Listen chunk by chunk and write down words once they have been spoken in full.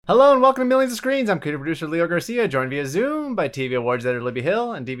Hello and welcome to Millions of Screens. I'm creative producer Leo Garcia, joined via Zoom by TV Awards editor Libby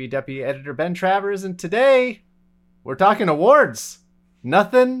Hill and TV deputy editor Ben Travers. And today, we're talking awards.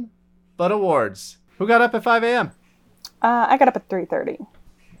 Nothing but awards. Who got up at 5 a.m.? I got up at 3:30.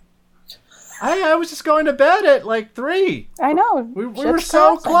 I was just going to bed at like 3. I know. We were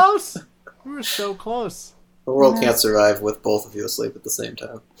so close. We were so close. The world can't survive with both of you asleep at the same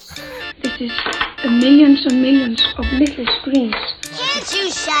time. This is millions and millions of little screens. Can't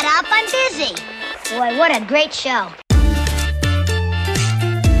you shut up? I'm busy. Boy, what a great show.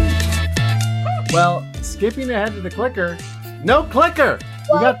 Well, skipping ahead to the clicker. No clicker!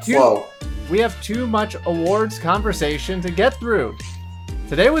 We have too much awards conversation to get through.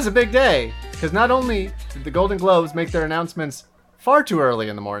 Today was a big day, because not only did the Golden Globes make their announcements far too early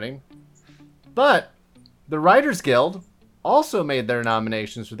in the morning, but the Writers Guild also made their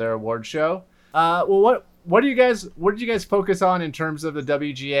nominations for their award show. What did you guys focus on in terms of the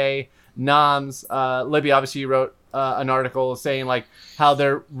WGA noms? Libby, obviously you wrote an article saying like how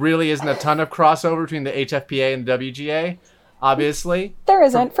there really isn't a ton of crossover between the HFPA and the WGA. Obviously, there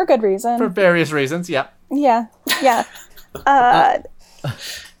isn't for good reason. For various reasons, yeah. Yeah.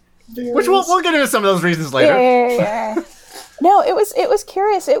 Which we'll get into some of those reasons later. Yeah. No, it was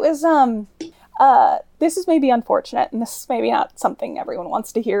curious. It was this is maybe unfortunate, and this is maybe not something everyone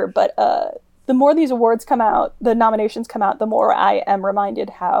wants to hear, but the more these awards come out, the nominations come out, the more I am reminded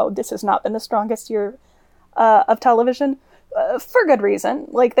how this has not been the strongest year of television, for good reason.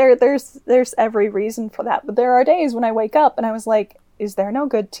 Like there's every reason for that, but there are days when I wake up and I was like, is there no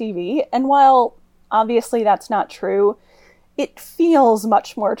good TV? And while obviously that's not true, it feels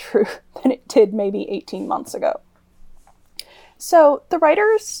much more true than it did maybe 18 months ago. So the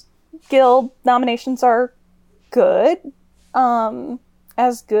Writers Guild nominations are good.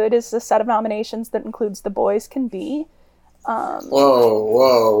 As good as the set of nominations that includes The Boys can be.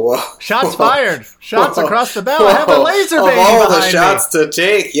 Whoa. Shots fired. Shots across the bow. I have a laser baby Of all the behind shots me. to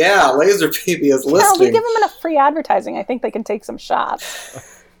take, yeah, Laser Baby is No, listening. we give them enough free advertising. I think they can take some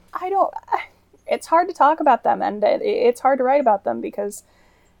shots. It's hard to talk about them, and it's hard to write about them because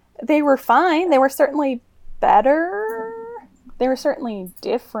they were fine. They were certainly better. They were certainly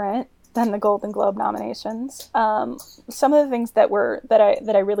different than the Golden Globe nominations. Some of the things that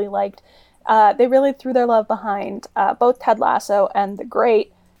I really liked, they really threw their love behind both Ted Lasso and The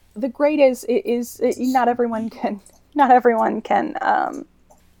Great. The Great is not everyone is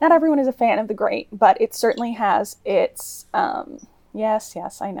a fan of The Great, but it certainly has its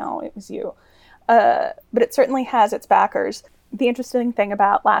yes, I know it was you, but it certainly has its backers. The interesting thing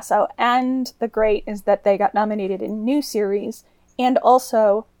about Lasso and The Great is that they got nominated in new series and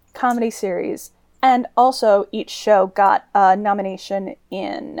also comedy series, and also each show got a nomination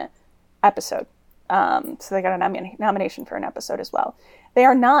in episode. So they got a nomination for an episode as well. They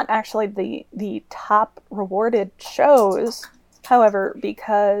are not actually the top rewarded shows, however,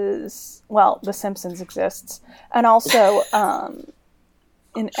 because, well, The Simpsons exists, and also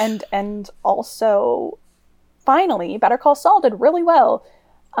and also finally Better Call Saul did really well.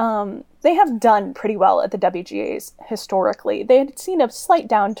 They have done pretty well at the WGAs historically. They had seen a slight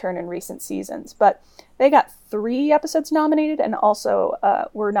downturn in recent seasons, but they got 3 episodes nominated and also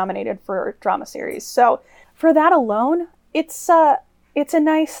were nominated for drama series. So for that alone, it's a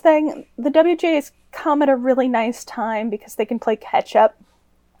nice thing. The WGAs come at a really nice time because they can play catch up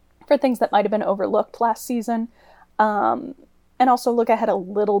for things that might have been overlooked last season, and also look ahead a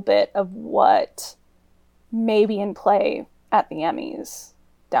little bit of what may be in play at the Emmys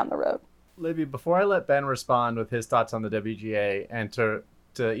down the road. Libby, before I let Ben respond with his thoughts on the WGA and to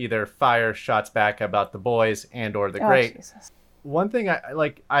either fire shots back about The Boys and or The Great, Jesus. One thing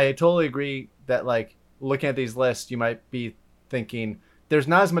I totally agree that like looking at these lists, you might be thinking there's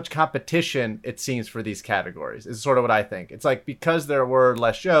not as much competition, it seems, for these categories, is sort of what I think. It's like because there were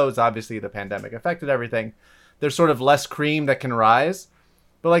less shows, obviously the pandemic affected everything, there's sort of less cream that can rise.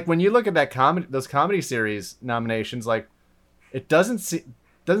 But like when you look at those comedy series nominations, like it doesn't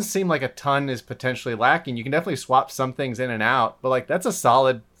seem like a ton is potentially lacking. You can definitely swap some things in and out, but like that's a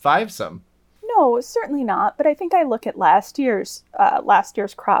solid 5-some. No, certainly not. But I think I look at last year's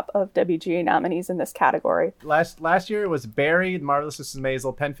crop of WGA nominees in this category. Last year it was Barry, Marvelous Mrs.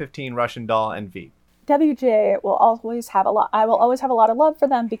 Maisel, Pen 15, Russian Doll, and Veep. WGA will always have a lot. I will always have a lot of love for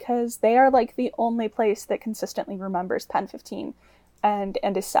them because they are like the only place that consistently remembers Pen 15 and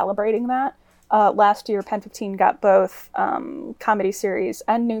is celebrating that. Last year, Pen 15 got both comedy series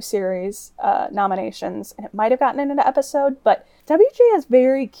and new series nominations, and it might have gotten in an episode, but WGA is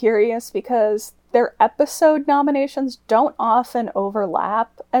very curious because their episode nominations don't often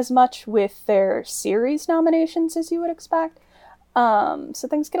overlap as much with their series nominations as you would expect. So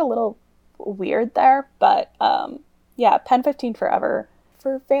things get a little weird there, but yeah, Pen 15 forever.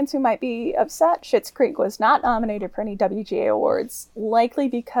 For fans who might be upset, Schitt's Creek was not nominated for any WGA awards, likely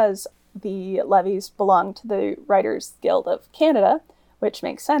because the levies belong to the Writers Guild of Canada, which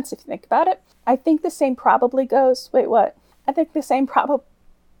makes sense if you think about it. I think the same probably goes... Wait, what? I think the same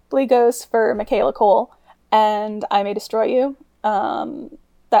probably goes for Michaela Cole and I May Destroy You.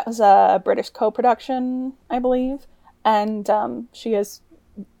 That was a British co-production, I believe, and she is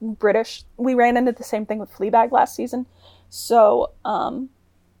British. We ran into the same thing with Fleabag last season. So,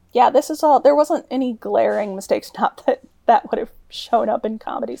 yeah, this is all... There wasn't any glaring mistakes, not that would have shown up in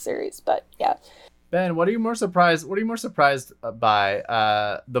comedy series, but yeah. Ben, what are you more surprised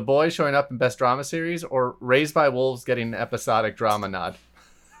by? The Boys showing up in Best Drama Series or Raised by Wolves getting an episodic drama nod?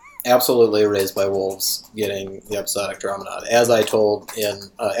 Absolutely, Raised by Wolves getting the episodic drama nod. As I told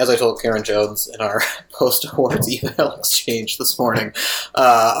Karen Jones in our post-awards email exchange this morning,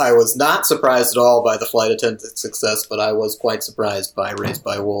 I was not surprised at all by the flight attendant success, but I was quite surprised by Raised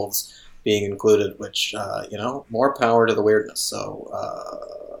by Wolves being included, which, more power to the weirdness. So,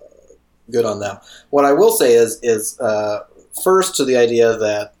 good on them. What I will say is first to the idea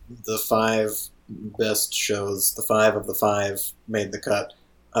that the 5 best shows, the 5 of the 5 made the cut.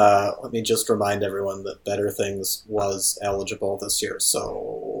 Let me just remind everyone that Better Things was eligible this year. So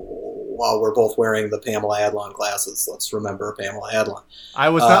while we're both wearing the Pamela Adlon glasses, let's remember Pamela Adlon. I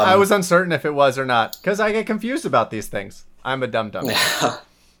was uncertain if it was or not because I get confused about these things. I'm a dum-dum. Yeah.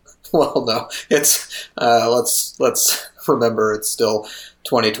 Well, no, it's let's remember it's still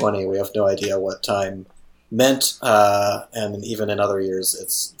 2020. We have no idea what time meant, and even in other years,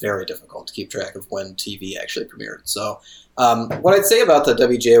 it's very difficult to keep track of when TV actually premiered. So. What I'd say about the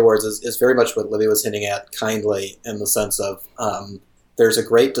WGA Awards is very much what Libby was hinting at kindly in the sense of there's a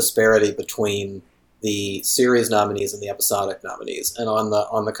great disparity between the series nominees and the episodic nominees. And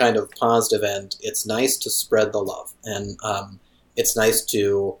on the kind of positive end, it's nice to spread the love. And it's nice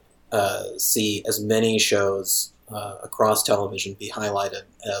to see as many shows across television be highlighted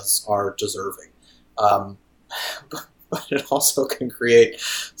as are deserving. But it also can create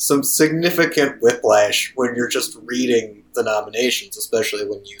some significant whiplash when you're just reading the nominations, especially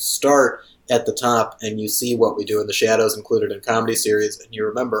when you start at the top and you see What We Do in the Shadows included in comedy series, and you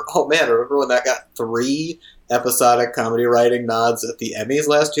remember, oh man, remember when that got 3 episodic comedy writing nods at the Emmys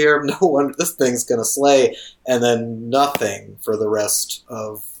last year? No wonder this thing's going to slay, and then nothing for the rest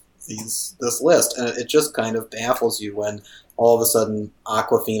of this list. And it just kind of baffles you when all of a sudden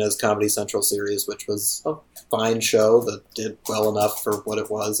Awkwafina's Comedy Central series, which was a fine show that did well enough for what it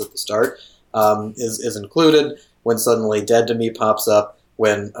was at the start, is included, when suddenly Dead to Me pops up,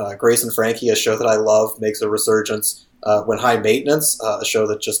 when Grace and Frankie, a show that I love, makes a resurgence, when High Maintenance, a show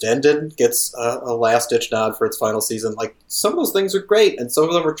that just ended, gets a last-ditch nod for its final season. Like, some of those things are great, and some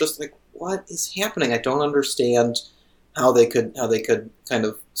of them are just like, what is happening? I don't understand how they could kind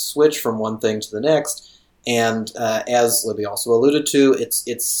of switch from one thing to the next. And as Libby also alluded to,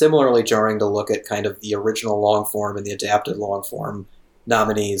 it's similarly jarring to look at kind of the original long form and the adapted long form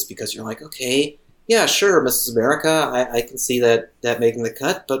nominees, because you're like, okay, yeah, sure, Mrs. America, I can see that making the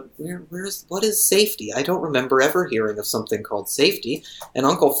cut, but what is Safety? I don't remember ever hearing of something called Safety. And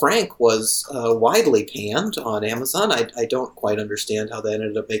Uncle Frank was widely panned on Amazon. I don't quite understand how that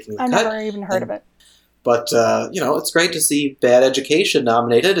ended up making the cut. I never even heard of it. But, it's great to see Bad Education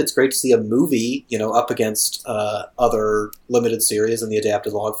nominated. It's great to see a movie, up against other limited series in the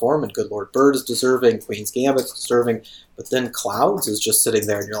adapted long form. And Good Lord Bird is deserving, Queen's Gambit's deserving. But then Clouds is just sitting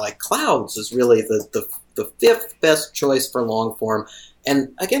there, and you're like, Clouds is really the 5th best choice for long form.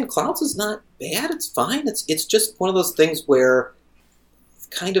 And, again, Clouds is not bad. It's fine. It's just one of those things where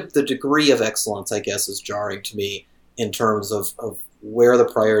kind of the degree of excellence, I guess, is jarring to me in terms of where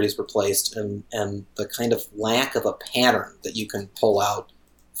the priorities were placed and the kind of lack of a pattern that you can pull out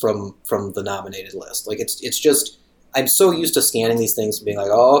from the nominated list. Like, it's just, I'm so used to scanning these things and being like,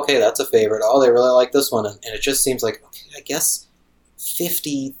 oh, okay, that's a favorite. Oh, they really like this one. And it just seems like, okay, I guess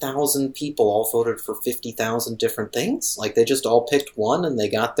 50,000 people all voted for 50,000 different things. Like, they just all picked one and they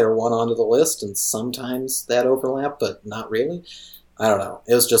got their one onto the list, and sometimes that overlap, but not really. I don't know.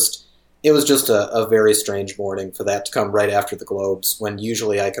 It was just a very strange morning for that to come right after the Globes, when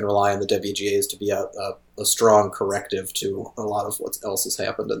usually I can rely on the WGAs to be a strong corrective to a lot of what else has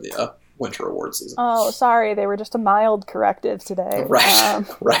happened in the Winter Award season. Oh, sorry. They were just a mild corrective today. Right,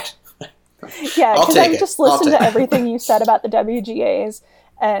 right. Yeah, because I just listened to everything you said about the WGAs,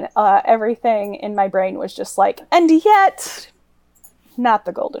 and everything in my brain was just like, and yet, not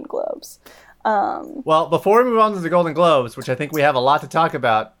the Golden Globes. Well, before we move on to the Golden Globes, which I think we have a lot to talk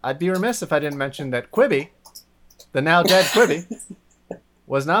about, I'd be remiss if I didn't mention that Quibi the now dead Quibi,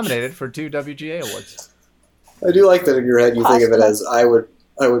 was nominated for 2 WGA awards. I do like that in your head you think of it as I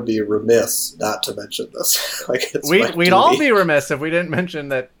would be remiss not to mention this. Like we'd all be remiss if we didn't mention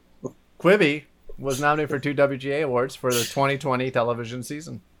that Quibi was nominated for 2 WGA awards for the 2020 television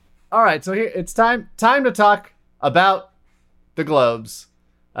season. All right, so here it's time to talk about the Globes.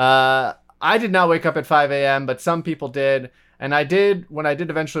 I did not wake up at 5 a.m., but some people did. And I did, when I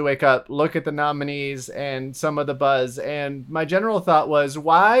did eventually wake up, look at the nominees and some of the buzz. And my general thought was,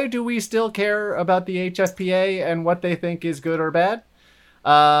 why do we still care about the HFPA and what they think is good or bad?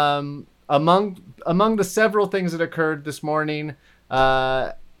 Among the several things that occurred this morning,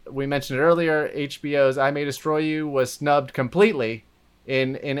 we mentioned it earlier, HBO's I May Destroy You was snubbed completely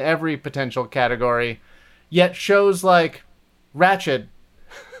in every potential category. Yet shows like Ratched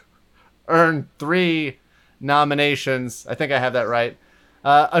earned 3 nominations. I think I have that right.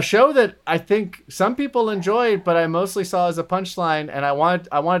 A show that I think some people enjoyed, but I mostly saw as a punchline, and I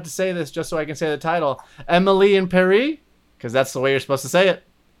wanted to say this just so I can say the title. Emily in Paris, because that's the way you're supposed to say it,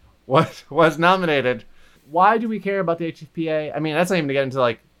 was nominated. Why do we care about the HFPA? I mean, that's not even to get into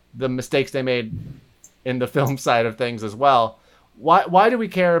like the mistakes they made in the film side of things as well. Why do we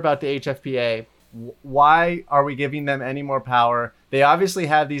care about the HFPA? Why are we giving them any more power? They obviously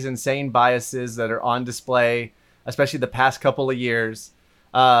have these insane biases that are on display, especially the past couple of years.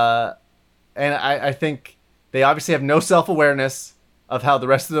 And I think they obviously have no self-awareness of how the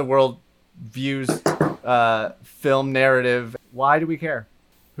rest of the world views film narrative. Why do we care?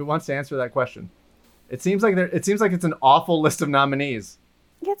 Who wants to answer that question? It seems like it's an awful list of nominees.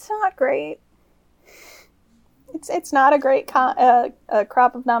 It's not great. It's not a great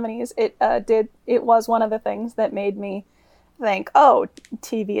crop of nominees. It was one of the things that made me think, oh,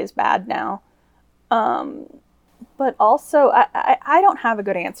 TV is bad now. But also, I don't have a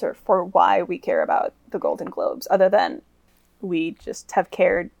good answer for why we care about the Golden Globes, other than we just have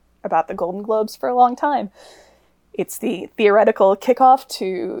cared about the Golden Globes for a long time. It's the theoretical kickoff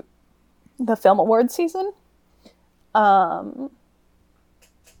to the film awards season.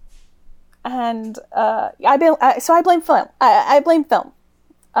 And I blame film. I blame film.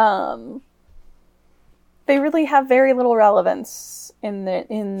 They really have very little relevance in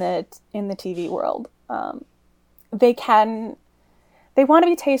the TV world. They want to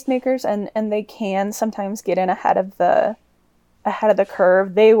be tastemakers, and they can sometimes get in ahead of the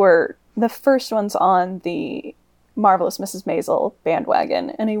curve. They were the first ones on the Marvelous Mrs. Maisel bandwagon,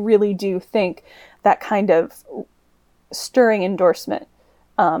 and I really do think that kind of stirring endorsement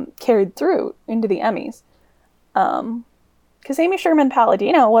carried through into the Emmys. Because Amy Sherman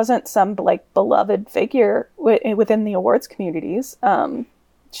Palladino wasn't some like beloved figure within the awards communities.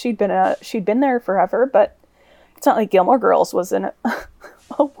 She'd been there forever, but it's not like Gilmore Girls was an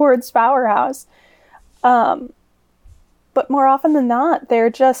awards powerhouse. But more often than not, they're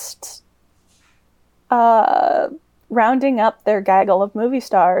just rounding up their gaggle of movie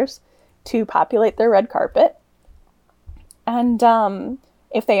stars to populate their red carpet. And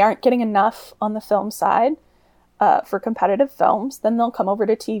if they aren't getting enough on the film side for competitive films, then they'll come over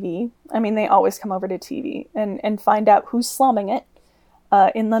to TV. I mean, they always come over to TV and find out who's slumming it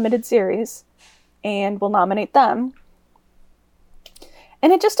in limited series, and will nominate them.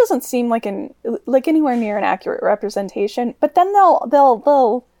 And it just doesn't seem like anywhere near an accurate representation. But then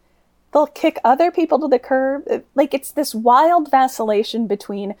they'll kick other people to the curb. Like, it's this wild vacillation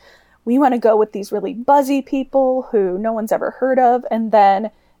between, we want to go with these really buzzy people who no one's ever heard of, and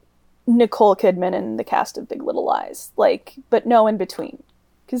then Nicole Kidman and the cast of Big Little Lies. Like, but no in between.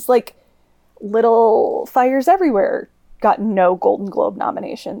 Because, like, Little Fires Everywhere got no Golden Globe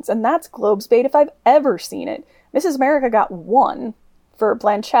nominations, and that's Globe's bait if I've ever seen it. Mrs. America got 1 for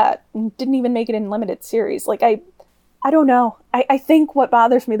Blanchett and didn't even make it in limited series. Like, I don't know. I think what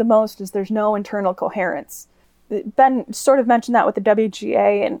bothers me the most is there's no internal coherence. Ben sort of mentioned that with the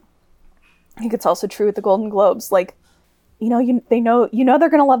WGA, and I think it's also true with the Golden Globes. Like, they know they're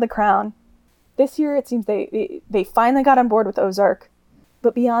going to love The Crown. This year, it seems they finally got on board with Ozark.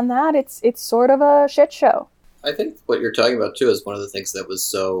 But beyond that, it's sort of a shit show. I think what you're talking about, too, is one of the things that was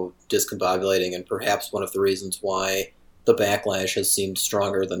so discombobulating, and perhaps one of the reasons why the backlash has seemed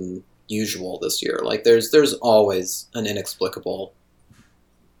stronger than usual this year. Like, there's always an inexplicable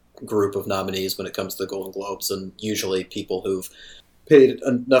group of nominees when it comes to the Golden Globes, and usually people who've paid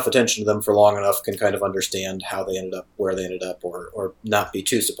enough attention to them for long enough can kind of understand how they ended up where they ended up, or not be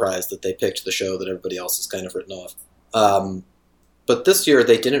too surprised that they picked the show that everybody else has kind of written off. But this year,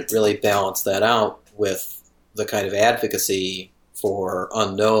 they didn't really balance that out with the kind of advocacy for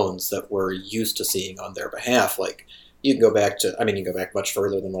unknowns that we're used to seeing on their behalf. Like, you can go back much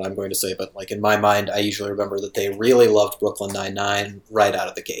further than what I'm going to say, but like in my mind, I usually remember that they really loved Brooklyn Nine-Nine right out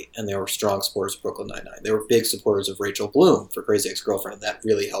of the gate, and they were strong supporters of Brooklyn Nine-Nine. They were big supporters of Rachel Bloom for Crazy Ex-Girlfriend, and that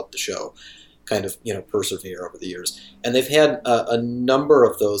really helped the show kind of, persevere over the years. And they've had a number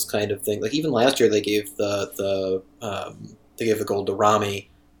of those kind of things. Like even last year, they gave the gold to Rami,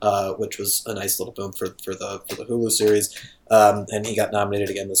 which was a nice little boom for the Hulu series, and he got nominated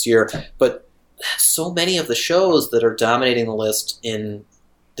again this year. But so many of the shows that are dominating the list in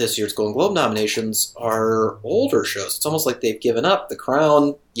this year's Golden Globe nominations are older shows. It's almost like they've given up. The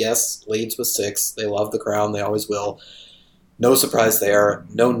Crown, yes, leads with 6. They love The Crown. They always will. No surprise there.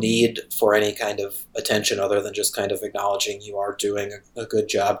 No need for any kind of attention other than just kind of acknowledging you are doing a good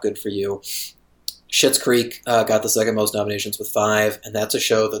job. Good for you. Schitt's Creek got the second most nominations with 5, and that's a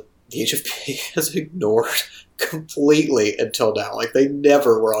show that the HFPA has ignored completely until now. Like, they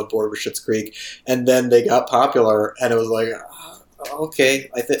never were on board with Schitt's Creek, and then they got popular, and it was like, okay,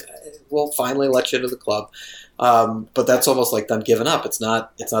 I think we'll finally let you into the club. But that's almost like them giving up. It's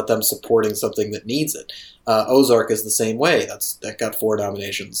not them supporting something that needs it. Ozark is the same way. That got 4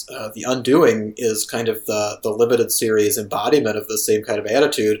 nominations. The Undoing is kind of the limited series embodiment of the same kind of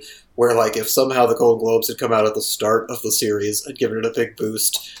attitude, where like if somehow the Golden Globes had come out at the start of the series and given it a big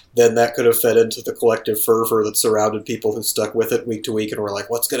boost, then that could have fed into the collective fervor that surrounded people who stuck with it week to week and were like,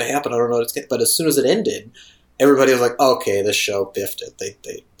 what's going to happen? I don't know what it's going to. But as soon as it ended, everybody was like, okay, this show biffed it.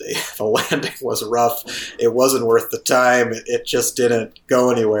 The landing was rough. It wasn't worth the time. It just didn't go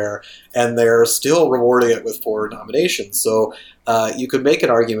anywhere. And they're still rewarding it with 4 nominations. So you could make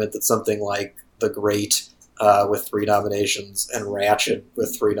an argument that something like The Great with 3 nominations and Ratched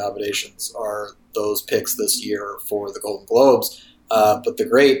with 3 nominations are those picks this year for the Golden Globes. But The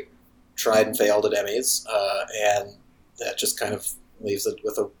Great tried and failed at Emmys, and that just kind of leaves it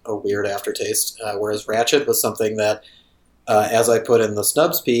with a weird aftertaste, whereas Ratched was something that, as I put in the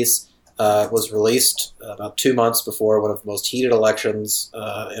snubs piece, was released about 2 months before one of the most heated elections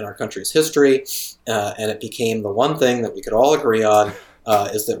in our country's history, and it became the one thing that we could all agree on,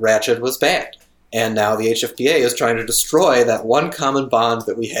 is that Ratched was bad. And now the HFPA is trying to destroy that one common bond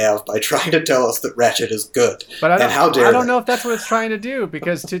that we have by trying to tell us that Ratched is good. But I don't know if that's what it's trying to do,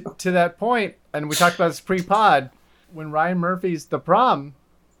 because to that point, and we talked about this pre-pod, when Ryan Murphy's The Prom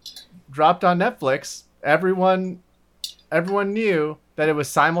dropped on Netflix, everyone knew that it was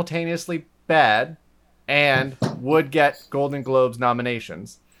simultaneously bad and would get Golden Globes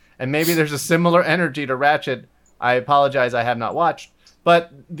nominations. And maybe there's a similar energy to Ratched. I apologize, I have not watched.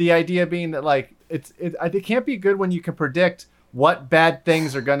 But the idea being that like it can't be good when you can predict what bad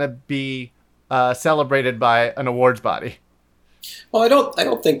things are going to be celebrated by an awards body. Well, I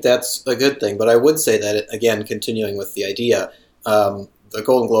don't think that's a good thing, but I would say that, again, continuing with the idea, the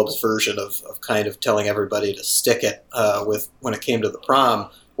Golden Globes version of kind of telling everybody to stick it with when it came to The Prom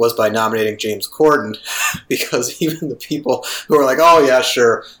was by nominating James Corden, because even the people who are like, oh yeah,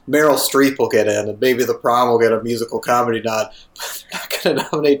 sure, Meryl Streep will get in, and maybe The Prom will get a musical comedy nod, but they're not going to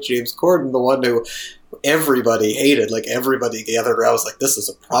nominate James Corden, the one who everybody hated. Like, everybody gathered around was like, this is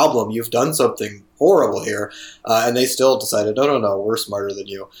a problem, you've done something horrible here, and they still decided, no, we're smarter than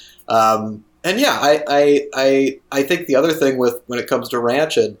you. And yeah, I think the other thing when it comes to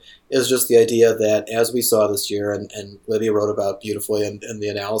Ratched is just the idea that, as we saw this year, and Libby wrote about beautifully in the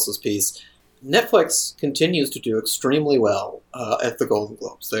analysis piece, Netflix continues to do extremely well at the Golden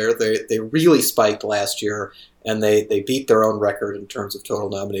Globes. They really spiked last year, and they beat their own record in terms of total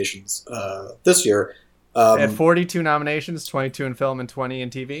nominations this year. They had 42 nominations, 22 in film and 20 in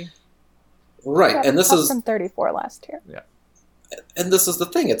TV. Right, yeah, and this is from 34 last year. Yeah, and this is the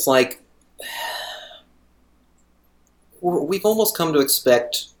thing. It's like we've almost come to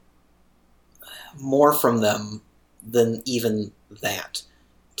expect more from them than even that.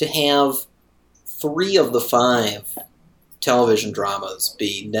 To have 3 of the 5 television dramas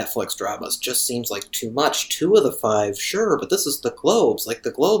be Netflix dramas just seems like too much. 2 of the 5, sure, but this is the Globes. Like,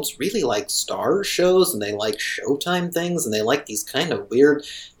 the Globes really like Starz shows, and they like Showtime things, and they like these kind of weird,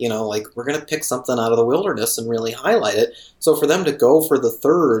 like, we're going to pick something out of the wilderness and really highlight it. So for them to go for the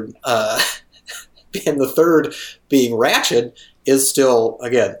third, and the third being Ratched, is still,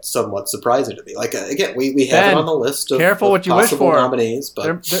 again, somewhat surprising to me. Like, again, we have it on the list of what you wish for. Nominees,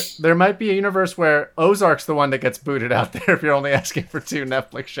 but there might be a universe where Ozark's the one that gets booted out there if you're only asking for 2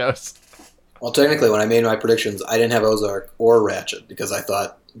 Netflix shows. Well, technically, when I made my predictions, I didn't have Ozark or Ratched, because I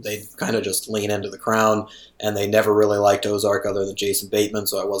thought they'd kind of just lean into The Crown, and they never really liked Ozark other than Jason Bateman,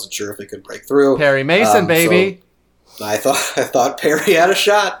 so I wasn't sure if it could break through. Perry Mason, baby! So I thought Perry had a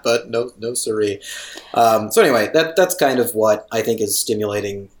shot, but no siree. So anyway, that's kind of what I think is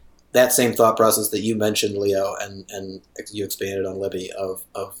stimulating that same thought process that you mentioned, Leo, and you expanded on, Libby, of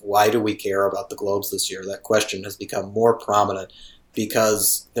why do we care about the Globes this year? That question has become more prominent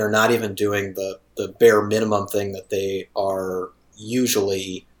because they're not even doing the bare minimum thing that they are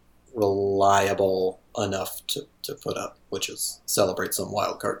usually reliable enough to put up, which is celebrate some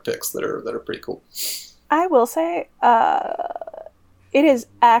wild card picks that are pretty cool. I will say, it is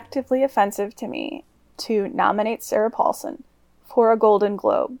actively offensive to me to nominate Sarah Paulson for a Golden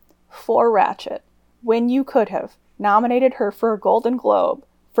Globe for Ratched when you could have nominated her for a Golden Globe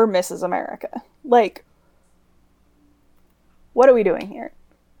for Mrs. America. Like, what are we doing here?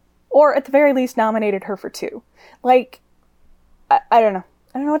 Or at the very least nominated her for 2. Like, I don't know.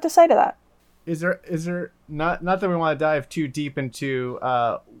 I don't know what to say to that. Is there not that we want to dive too deep into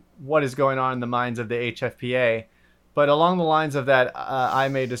what is going on in the minds of the HFPA, but along the lines of that I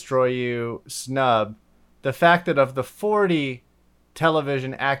May Destroy You snub, the fact that of the 40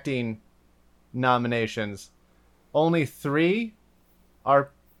 television acting nominations, only 3 are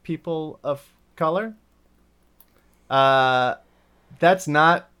people of color. That's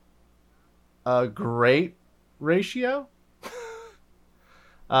not a great ratio.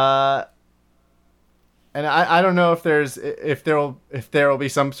 And I don't know if there will be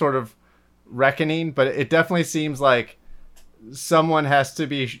some sort of reckoning, but it definitely seems like someone has to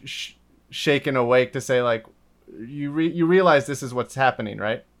be shaken awake to say, like, you realize this is what's happening,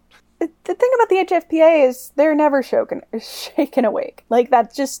 right? The thing about the HFPA is they're never shaken awake. Like,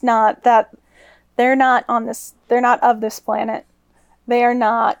 that's just not that. They're not on this. They're not of this planet. They are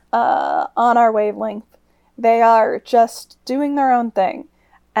not on our wavelength. They are just doing their own thing,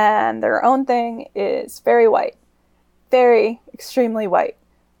 and their own thing is very white, very extremely white.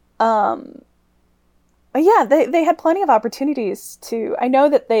 But yeah, they had plenty of opportunities to. I know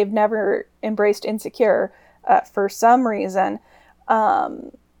that they've never embraced Insecure for some reason,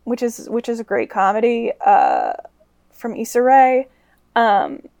 which is a great comedy from Issa Rae.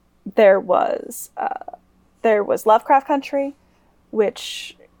 There was Lovecraft Country,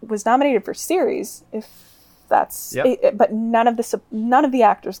 which was nominated for series, if that's, yep. But none of the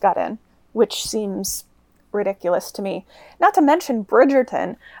actors got in, which seems ridiculous to me. Not to mention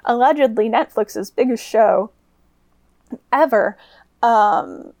Bridgerton, allegedly Netflix's biggest show ever.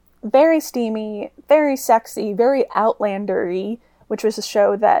 Very steamy, very sexy, very Outlander-y, which was a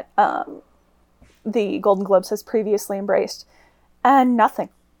show that the Golden Globes has previously embraced. And nothing.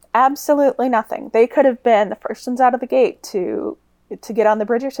 Absolutely nothing. They could have been the first ones out of the gate to get on the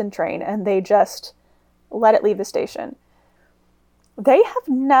Bridgerton train, and they just let it leave the station. They have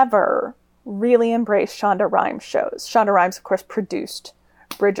never really embraced Shonda Rhimes shows. Shonda Rhimes, of course, produced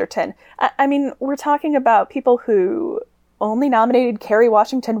Bridgerton. I mean, we're talking about people who only nominated Kerry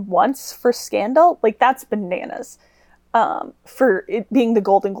Washington once for Scandal. Like, that's bananas. For it being the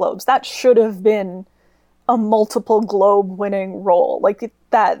Golden Globes. That should have been a multiple Globe winning role. Like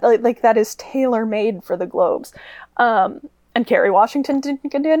that is tailor-made for the Globes. And Kerry Washington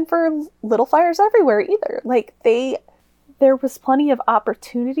didn't get in for Little Fires Everywhere either. Like, there was plenty of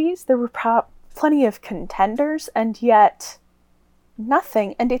opportunities. There were plenty of contenders, and yet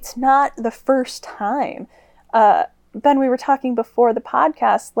nothing. And it's not the first time. Ben, we were talking before the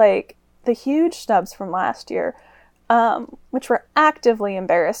podcast, like, the huge snubs from last year, which were actively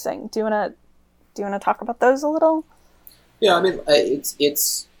embarrassing. Do you want to talk about those a little? Yeah, I mean,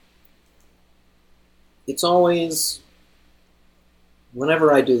 it's always,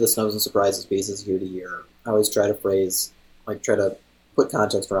 whenever I do the snubs and surprises pieces year to year, I always try to put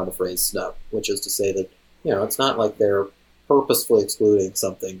context around the phrase snub, which is to say that, it's not like they're purposefully excluding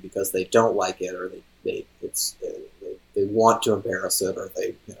something because they don't like it, or they want to embarrass it, or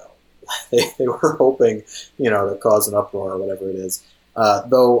they were hoping, to cause an uproar or whatever it is.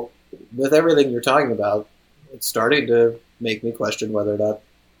 Though, with everything you're talking about, it's starting to make me question whether or not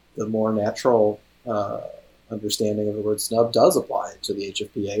the more natural understanding of the word snub does apply to the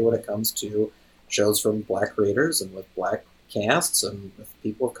HFPA when it comes to shows from black creators and with black casts and with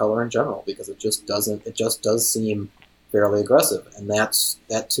people of color in general, because it just does seem fairly aggressive. And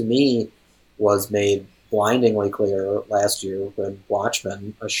that to me was made blindingly clear last year when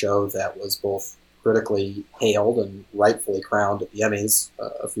Watchmen, a show that was both critically hailed and rightfully crowned at the Emmys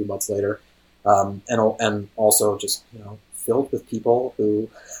a few months later, and also just filled with people who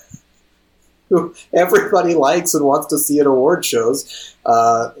everybody likes and wants to see at award shows.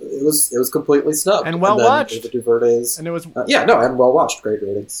 It was completely snubbed and well watched. The DuVernays, and it was and well watched, great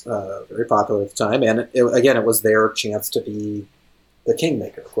ratings, very popular at the time, and it was their chance to be the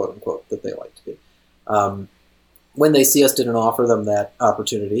kingmaker, quote unquote, that they like to be. When They See Us didn't offer them that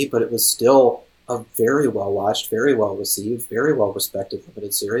opportunity, but it was still a very well-watched, very well-received, very well-respected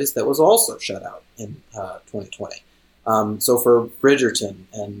limited series that was also shut out in 2020. So for Bridgerton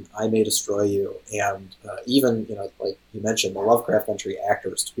and I May Destroy You, and even, like you mentioned, the Lovecraft Country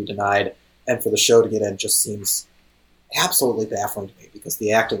actors to be denied, and for the show to get in just seems absolutely baffling to me, because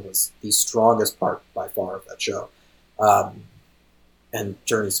the acting was the strongest part by far of that show. And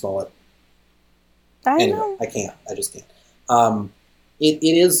Journey Smollett. I just can't. It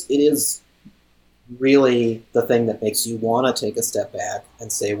is really the thing that makes you want to take a step back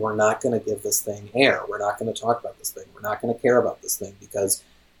and say, we're not going to give this thing air. We're not going to talk about this thing. We're not going to care about this thing, because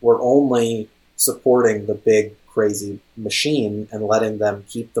we're only supporting the big, crazy machine and letting them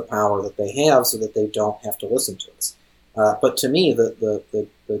keep the power that they have so that they don't have to listen to us. But to me,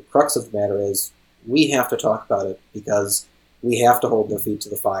 the crux of the matter is we have to talk about it, because we have to hold their feet to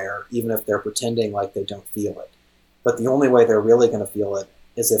the fire, even if they're pretending like they don't feel it. But the only way they're really going to feel it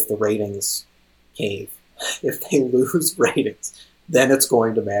is if the ratings cave. If they lose ratings, then it's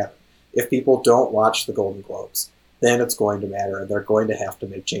going to matter. If people don't watch the Golden Globes, then it's going to matter, and they're going to have to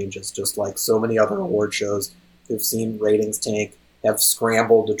make changes, just like so many other award shows who've seen ratings tank have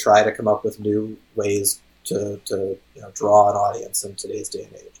scrambled to try to come up with new ways to draw an audience in today's day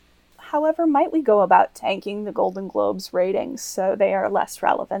and age. However, might we go about tanking the Golden Globes ratings so they are less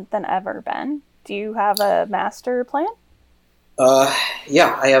relevant than ever, Ben? Do you have a master plan?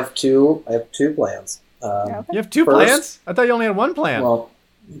 Yeah, I have two plans. Okay. You have two plans? I thought you only had one plan. Well,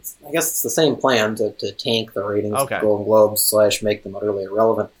 I guess it's the same plan to tank the ratings of the Okay. Golden Globes / make them utterly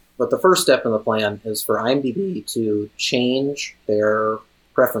irrelevant. But the first step in the plan is for IMDb to change their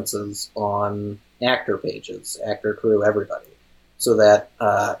preferences on actor pages, actor, crew, everybody, so that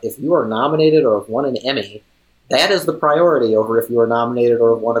if you are nominated or have won an Emmy, that is the priority over if you are nominated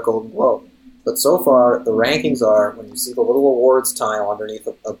or have won a Golden Globe. But so far, the rankings are, when you see the little awards tile underneath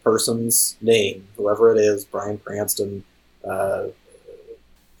a person's name, whoever it is, Bryan Cranston, I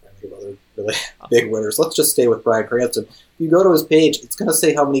think of other really big winners. Let's just stay with Bryan Cranston. If you go to his page, it's going to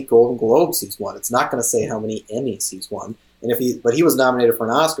say how many Golden Globes he's won. It's not going to say how many Emmys he's won. But he was nominated for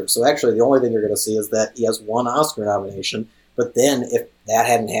an Oscar. So actually, the only thing you're going to see is that he has one Oscar nomination. But then, if that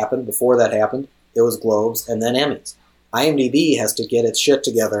hadn't happened, before that happened, it was Globes and then Emmys. IMDb has to get its shit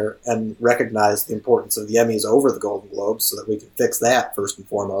together and recognize the importance of the Emmys over the Golden Globes so that we can fix that first and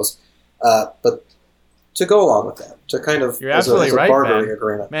foremost. But to go along with that, to kind of You're absolutely right, bartering man.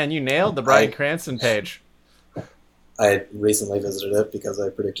 agreement. Man, you nailed the Bryan Cranston page. I recently visited it because I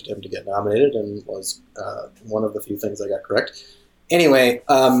predicted him to get nominated, and was one of the few things I got correct. Anyway,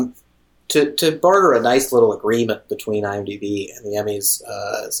 to barter a nice little agreement between IMDb and the Emmys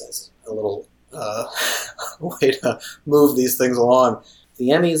as a little way to move these things along, the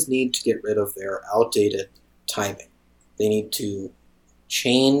Emmys need to get rid of their outdated timing. They need to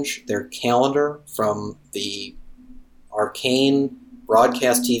change their calendar from the arcane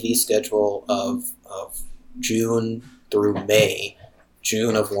broadcast TV schedule of June through May,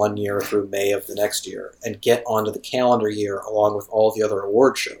 June of one year through May of the next year, and get onto the calendar year along with all the other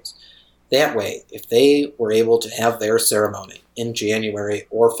award shows. That way, if they were able to have their ceremony in January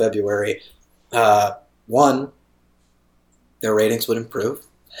or February, one, their ratings would improve,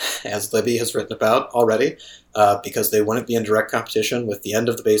 as Libby has written about already, because they wouldn't be in direct competition with the end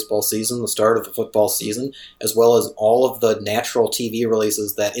of the baseball season, the start of the football season, as well as all of the natural TV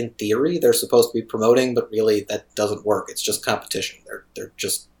releases that, in theory, they're supposed to be promoting, but really that doesn't work. It's just competition. They're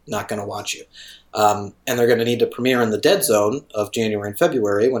just not going to watch you. And they're going to need to premiere in the dead zone of January and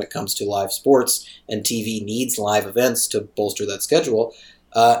February when it comes to live sports, and TV needs live events to bolster that schedule.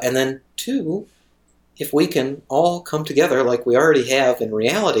 And then, two, if we can all come together like we already have in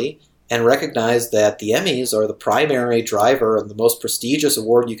reality and recognize that the Emmys are the primary driver and the most prestigious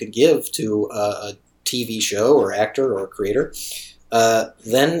award you can give to a TV show or actor or creator,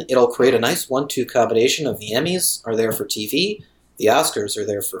 then it'll create a nice 1-2 combination of the Emmys are there for TV, the Oscars are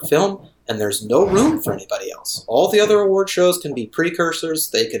there for film, and there's no room for anybody else. All the other award shows can be precursors,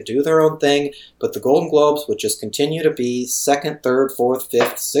 they can do their own thing, but the Golden Globes would just continue to be second, third, fourth,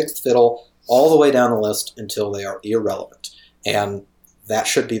 fifth, sixth fiddle, all the way down the list until they are irrelevant. And that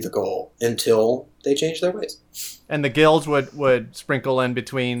should be the goal until they change their ways. And the guilds would sprinkle in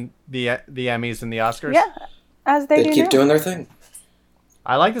between the Emmys and the Oscars? Yeah, as they They'd keep doing their thing.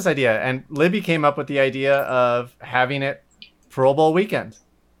 I like this idea. And Libby came up with the idea of having it Pro Bowl weekend.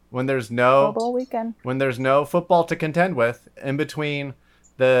 When there's Pro Bowl weekend. When there's no football to contend with, in between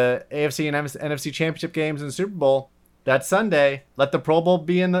the AFC and NFC championship games and the Super Bowl, that Sunday, let the Pro Bowl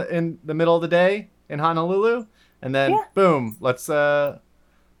be in the middle of the day in Honolulu, and then boom, let's see the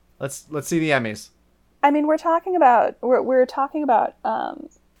Emmys. I mean, we're talking about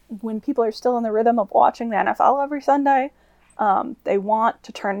when people are still in the rhythm of watching the NFL every Sunday, they want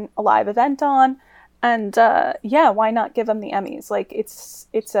to turn a live event on. And why not give them the Emmys? Like,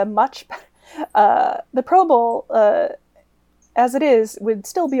 it's a much... the Pro Bowl, as it is, would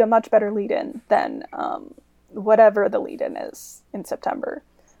still be a much better lead-in than whatever the lead-in is in September.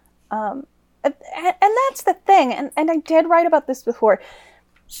 And that's the thing. And I did write about this before.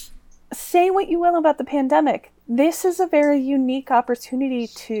 Say what you will about the pandemic. This is a very unique opportunity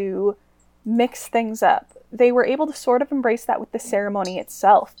to mix things up. They were able to sort of embrace that with the ceremony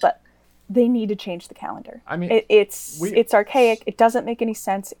itself, but they need to change the calendar. I mean, it's archaic. It doesn't make any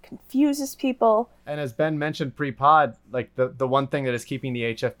sense. It confuses people. And as Ben mentioned pre-pod, like the one thing that is keeping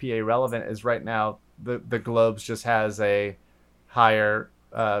the HFPA relevant is right now the Globes just has a higher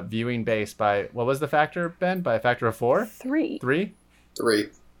viewing base by, what was the factor, Ben? By a factor of 4? 3. 3? 3.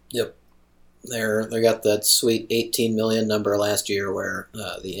 Yep. They got that sweet 18 million number last year where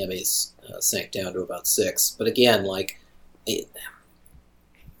the Emmys sank down to about 6. But again,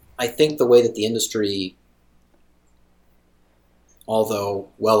 I think the way that the industry, although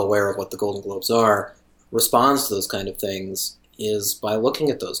well aware of what the Golden Globes are, responds to those kind of things is by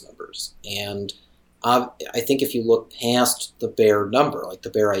looking at those numbers. And I think if you look past the bare number, like the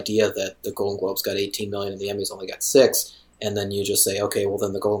bare idea that the Golden Globes got 18 million and the Emmys only got 6, and then you just say, okay, well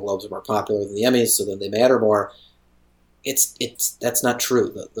then the Golden Globes are more popular than the Emmys, so then they matter more. That's not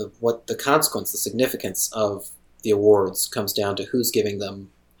true. The consequence, the significance of the awards comes down to who's giving them,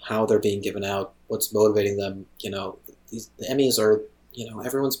 how they're being given out, what's motivating them. The Emmys are,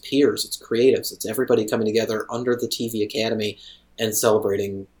 everyone's peers. It's creatives. It's everybody coming together under the TV Academy and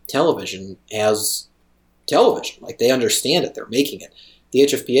celebrating television as television. Like, they understand it. They're making it. The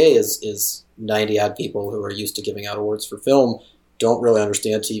HFPA is 90-odd people who are used to giving out awards for film, don't really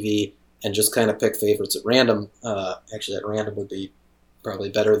understand TV, and just kind of pick favorites at random. Actually, at random would be probably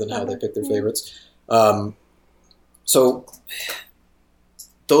better than how they pick their favorites. So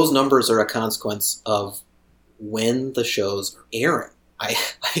those numbers are a consequence of when the shows are airing.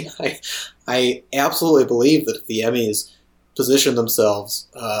 I absolutely believe that if the Emmys position themselves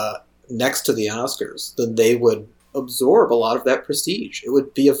next to the Oscars, then they would absorb a lot of that prestige. It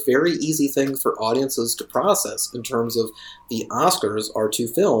would be a very easy thing for audiences to process in terms of the Oscars are to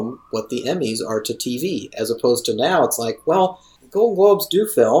film what the Emmys are to TV, as opposed to now it's like, well, the Golden Globes do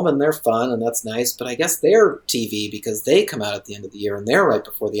film and they're fun and that's nice, but I guess they're TV because they come out at the end of the year and they're right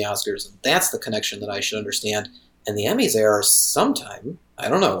before the Oscars, and that's the connection that I should understand. And the Emmys air sometime, I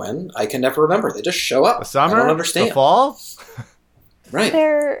don't know when, I can never remember. They just show up. The summer? I don't understand. The fall? Right.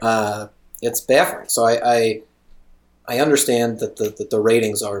 It's baffling. So I understand that the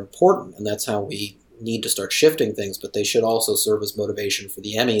ratings are important, and that's how we need to start shifting things, but they should also serve as motivation for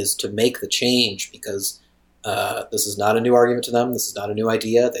the Emmys to make the change, because this is not a new argument to them. This is not a new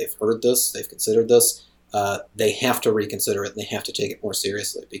idea. They've heard this. They've considered this. They have to reconsider it, and they have to take it more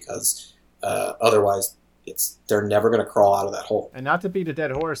seriously, because otherwise they're never going to crawl out of that hole. And not to beat a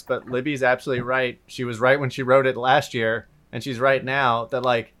dead horse, but Libby's absolutely right. She was right when she wrote it last year, and she's right now that,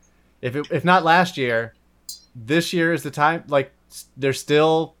 like, if not last year, this year is the time. Like, there's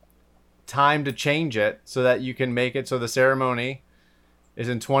still time to change it so that you can make it so the ceremony is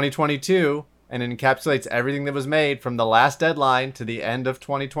in 2022 and encapsulates everything that was made from the last deadline to the end of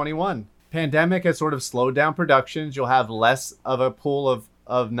 2021. Pandemic has sort of slowed down productions. You'll have less of a pool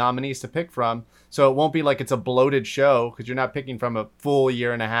of nominees to pick from, so it won't be like it's a bloated show because you're not picking from a full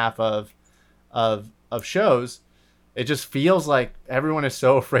year and a half of shows. It just feels like everyone is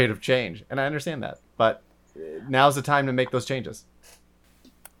so afraid of change, and I understand that, but now's the time to make those changes.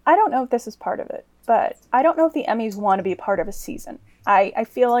 I don't know if this is part of it, but I don't know if the Emmys want to be part of a season. I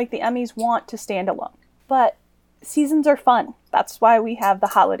feel like the Emmys want to stand alone, but seasons are fun. That's why we have the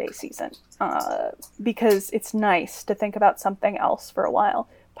holiday season, because it's nice to think about something else for a while.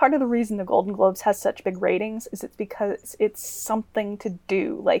 Part of the reason the Golden Globes has such big ratings is it's because it's something to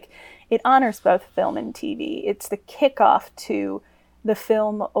do. Like, it honors both film and TV. It's the kickoff to the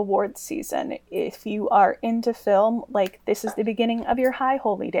film awards season. If you are into film, like, this is the beginning of your high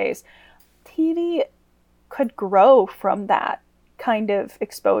holy days. TV could grow from that kind of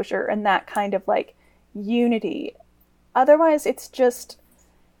exposure and that kind of, like, unity. Otherwise, it's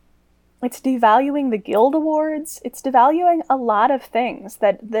devaluing the Guild Awards. It's devaluing a lot of things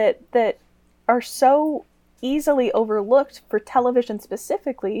that are so easily overlooked for television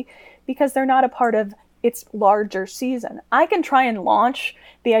specifically because they're not a part of its larger season. I can try and launch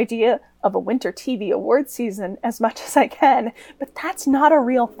the idea of a winter TV awards season as much as I can, but that's not a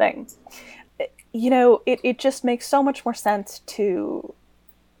real thing. It just makes so much more sense to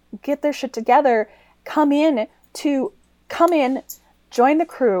get their shit together, come in join the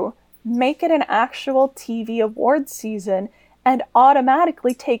crew, make it an actual TV awards season, and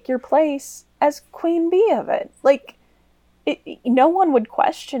automatically take your place as queen bee of it. Like, no one would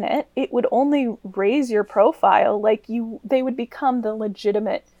question it. It would only raise your profile. Like, they would become the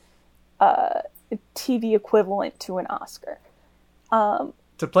legitimate TV equivalent to an Oscar.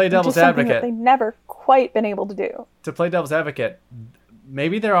 To play devil's advocate, that they've never quite been able to do. To play devil's advocate,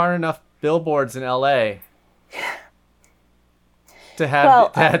 maybe there aren't enough billboards in LA to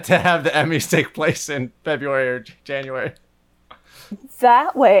have the Emmys take place in February or January.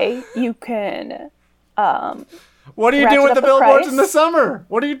 That way, you can. What do you do with the billboards in the summer?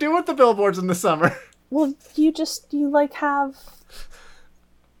 What do you do with the billboards in the summer? Well, you like have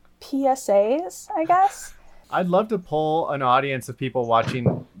PSAs, I guess. I'd love to poll an audience of people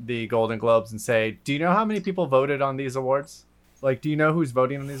watching the Golden Globes and say, do you know how many people voted on these awards? Like, do you know who's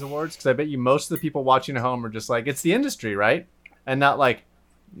voting on these awards? Because I bet you most of the people watching at home are just like, it's the industry, right? And not like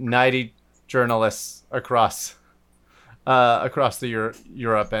 90 journalists across the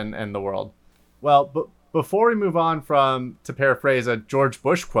Europe and the world. Well, but before we move on to paraphrase a George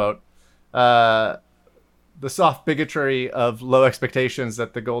Bush quote, the soft bigotry of low expectations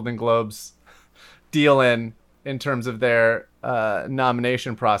that the Golden Globes deal in terms of their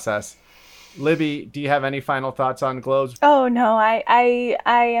nomination process. Libby, do you have any final thoughts on Globes? Oh no, I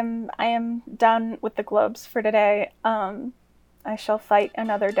am done with the Globes for today. I shall fight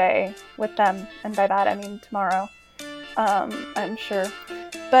another day with them, and by that I mean tomorrow. I'm sure,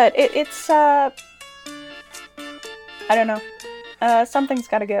 but it's I don't know. Something's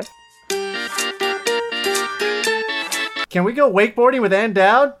got to give. Can we go wakeboarding with Ann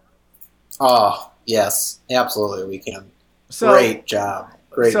Dowd? Oh, yes, absolutely we can. Great job.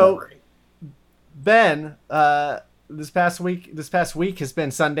 Great memory. Ben, this past week has been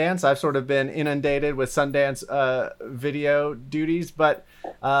Sundance. I've sort of been inundated with Sundance video duties, but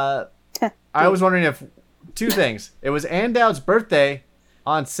I was wondering if two things. It was Ann Dowd's birthday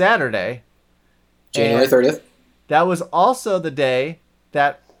on Saturday, January 30th. That was also the day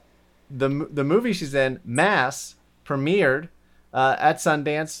that the movie she's in, Mass, premiered at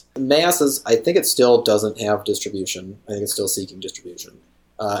Sundance. Mass is, I think it still doesn't have distribution. I think it's still seeking distribution.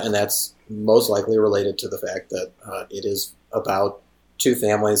 And that's most likely related to the fact that it is about two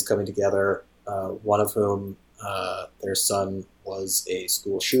families coming together, one of whom their son was a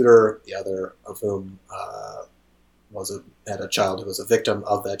school shooter, the other of whom had a child who was a victim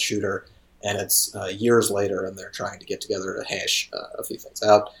of that shooter. And it's years later, and they're trying to get together to hash a few things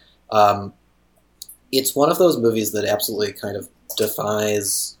out. It's one of those movies that absolutely kind of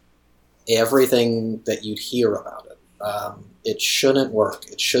defies everything that you'd hear about it. It shouldn't work.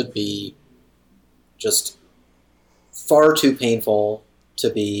 It should be just far too painful to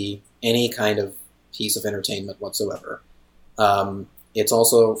be any kind of piece of entertainment whatsoever. It's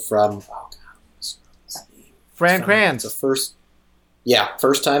also from Fran Kranz. It's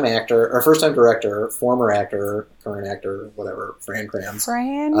first-time actor, or first-time director, former actor, current actor, whatever, Fran Kranz.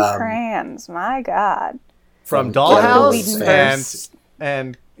 Fran Kranz, my God. From Dollhouse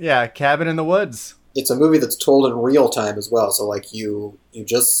and Cabin in the Woods. It's a movie that's told in real time as well, so like you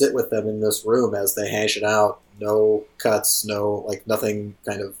just sit with them in this room as they hash it out. No cuts, nothing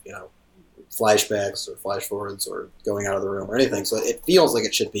kind of, flashbacks or flash forwards or going out of the room or anything. So it feels like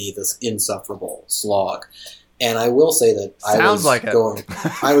it should be this insufferable slog. And I will say that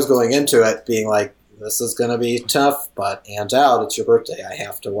I was going into it being like, this is going to be tough, but Ann Dowd, it's your birthday. I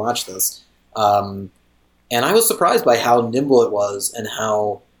have to watch this. And I was surprised by how nimble it was and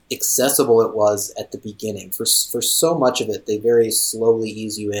how accessible it was at the beginning. For so much of it, they very slowly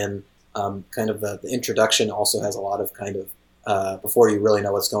ease you in. Kind of the introduction also has a lot of kind of, before you really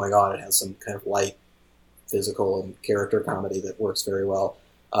know what's going on, it has some kind of light physical and character comedy that works very well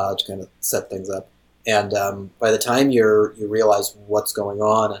to kind of set things up. And by the time you realize what's going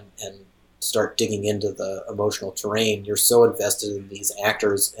on and start digging into the emotional terrain, you're so invested in these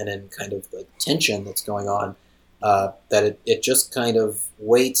actors and in kind of the tension that's going on that it just kind of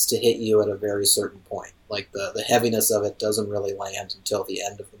waits to hit you at a very certain point. Like the heaviness of it doesn't really land until the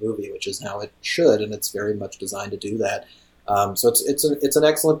end of the movie, which is how it should, and it's very much designed to do that. So it's an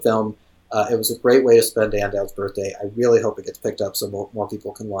excellent film. It was a great way to spend Ann Dowd's birthday. I really hope it gets picked up so more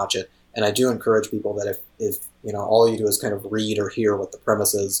people can watch it. And I do encourage people that if all you do is kind of read or hear what the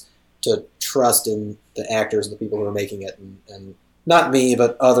premise is, to trust in the actors and the people who are making it, and not me,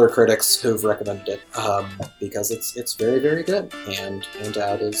 but other critics who've recommended it, because it's very, very good. And Ann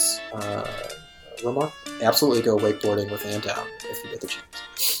Dowd is remarkable. Absolutely go wakeboarding with Ann Dowd if you get the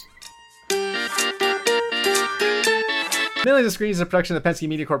chance. Millions of Screens is a production of the Penske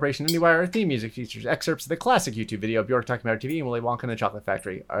Media Corporation IndieWire. Our theme music features excerpts of the classic YouTube video of Bjork talking about her TV and Willy Wonka and the Chocolate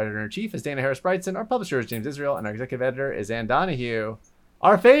Factory. Our editor-in-chief is Dana Harris-Brightson. Our publisher is James Israel. And our executive editor is Ann Donahue.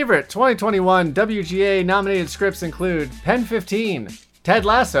 Our favorite 2021 WGA nominated scripts include Pen 15, Ted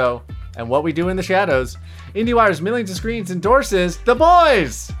Lasso, and What We Do in the Shadows. IndieWire's Millions of Screens endorses The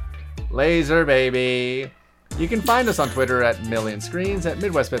Boys! Laser Baby. You can find us on Twitter at Million Screens, at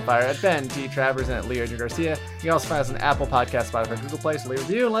Midwest Spitfire, at Ben T. Travers, and at Leo J. Garcia. You can also find us on Apple Podcasts, Spotify, Google Play, so leave a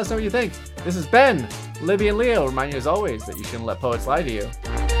review and let us know what you think. This is Ben, Libby, and Leo. Remind you as always that you shouldn't let poets lie to you.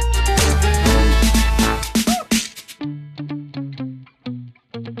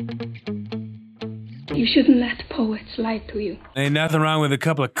 You shouldn't let poets lie to you. Ain't nothing wrong with a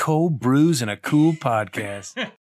couple of cold brews and a cool podcast.